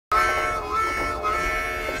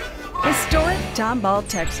Historic Tomball,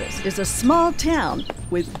 Texas is a small town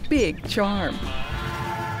with big charm.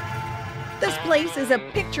 This place is a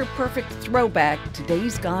picture-perfect throwback to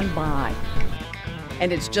days gone by.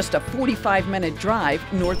 And it's just a 45-minute drive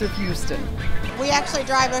north of Houston. We actually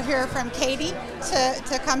drive over here from Katy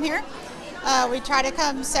to come here. We try to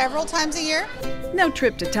come several times a year. No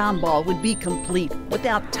trip to Tomball would be complete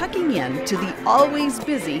without tucking in to the always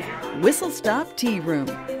busy Whistle Stop Tea Room.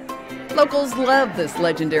 Locals love this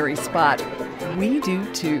legendary spot. We do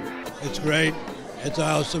too. It's great. It's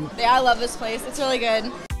awesome. Yeah, I love this place. It's really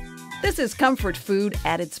good. This is comfort food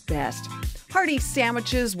at its best. Hearty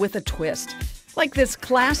sandwiches with a twist, like this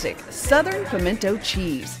classic Southern pimento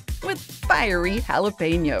cheese with fiery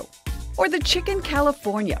jalapeno. Or the chicken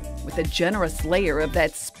California with a generous layer of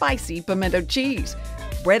that spicy pimento cheese.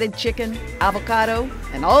 Breaded chicken, avocado,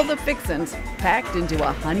 and all the fixins packed into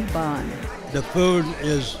a honey bun. The food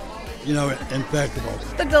is, impeccable.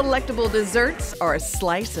 The delectable desserts are a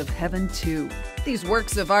slice of heaven too. These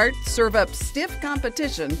works of art serve up stiff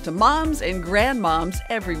competition to moms and grandmoms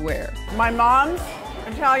everywhere. My mom's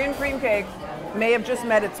Italian cream cake may have just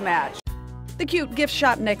met its match. The cute gift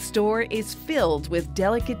shop next door is filled with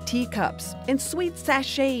delicate teacups and sweet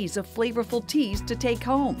sachets of flavorful teas to take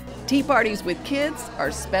home. Tea parties with kids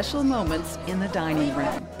are special moments in the dining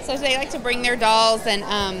room. So they like to bring their dolls and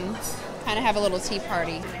kind of have a little tea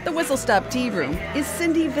party. The Whistle Stop Tea Room is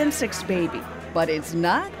Cindy Vincek's baby, but it's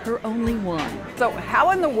not her only one. So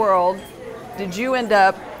how in the world did you end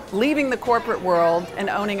up leaving the corporate world and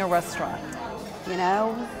owning a restaurant?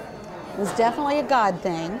 It was definitely a God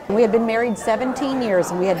thing. We had been married 17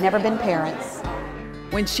 years and we had never been parents.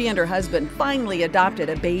 When she and her husband finally adopted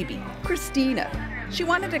a baby, Christina, she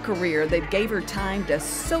wanted a career that gave her time to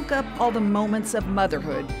soak up all the moments of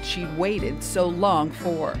motherhood she'd waited so long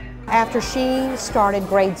for. After she started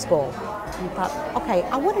grade school, we thought, okay,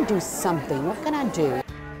 I want to do something. What can I do?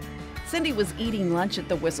 Cindy was eating lunch at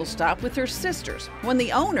the Whistle Stop with her sisters when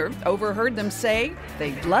the owner overheard them say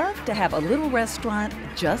they'd love to have a little restaurant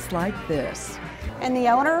just like this. And the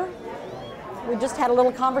owner, we just had a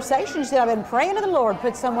little conversation. She said, I've been praying to the Lord,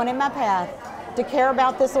 put someone in my path to care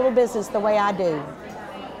about this little business the way I do.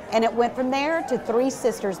 And it went from there to 3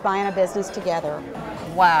 sisters buying a business together.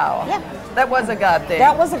 Wow. Yeah. That was a God thing.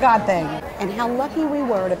 That was a God thing. And how lucky we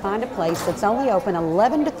were to find a place that's only open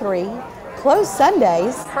 11 to 3, closed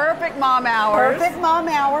Sundays. Perfect mom hours. Perfect mom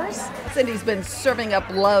hours. Cindy's been serving up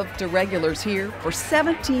love to regulars here for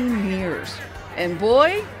 17 years. And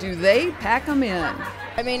boy, do they pack them in.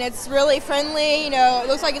 I mean, it's really friendly. It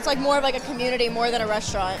looks like it's more of a community more than a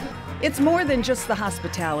restaurant. It's more than just the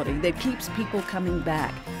hospitality that keeps people coming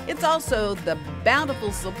back. It's also the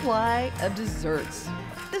bountiful supply of desserts.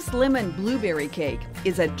 This lemon blueberry cake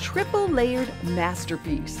is a triple-layered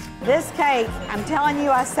masterpiece. This cake, I'm telling you,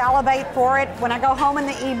 I salivate for it. When I go home in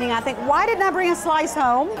the evening, I think, why didn't I bring a slice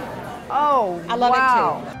home? Oh, I love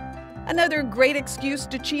wow. it too. Another great excuse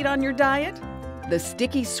to cheat on your diet? The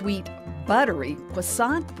sticky sweet, buttery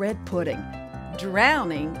croissant bread pudding,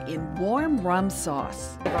 drowning in warm rum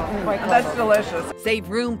sauce. That's delicious. Save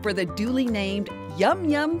room for the duly named Yum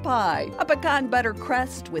Yum Pie, a pecan butter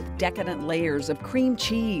crust with decadent layers of cream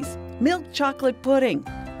cheese, milk chocolate pudding,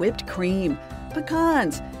 whipped cream,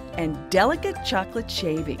 pecans, and delicate chocolate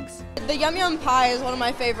shavings. The Yum Yum Pie is one of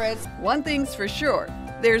my favorites. One thing's for sure,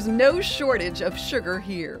 there's no shortage of sugar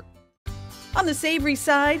here. On the savory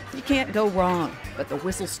side, you can't go wrong. But the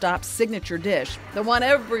Whistle Stop signature dish, the one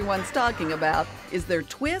everyone's talking about, is their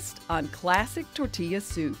twist on classic tortilla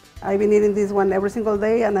soup. I've been eating this one every single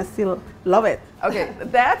day and I still love it. Okay,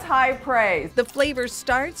 that's high praise. The flavor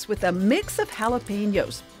starts with a mix of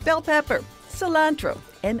jalapenos, bell pepper, cilantro,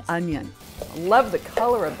 and onion. Love the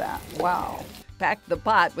color of that. Wow. Pack the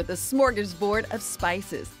pot with a smorgasbord of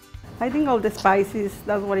spices. I think all the spices,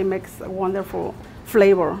 that's what it makes a wonderful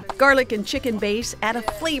flavor. Garlic and chicken base add a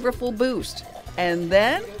flavorful boost. And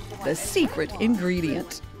then, the secret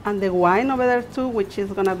ingredient. And the wine over there too, which is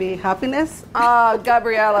gonna be happiness.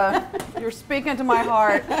 Gabriella, you're speaking to my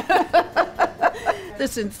heart. The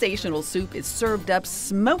sensational soup is served up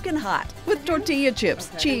smoking hot with tortilla chips,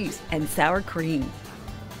 cheese, and sour cream.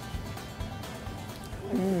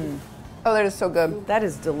 Oh, that is so good. That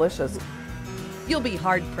is delicious. You'll be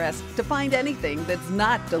hard-pressed to find anything that's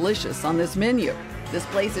not delicious on this menu. This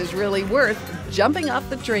place is really worth jumping off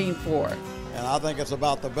the train for. And I think it's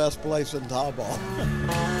about the best place in Tomball.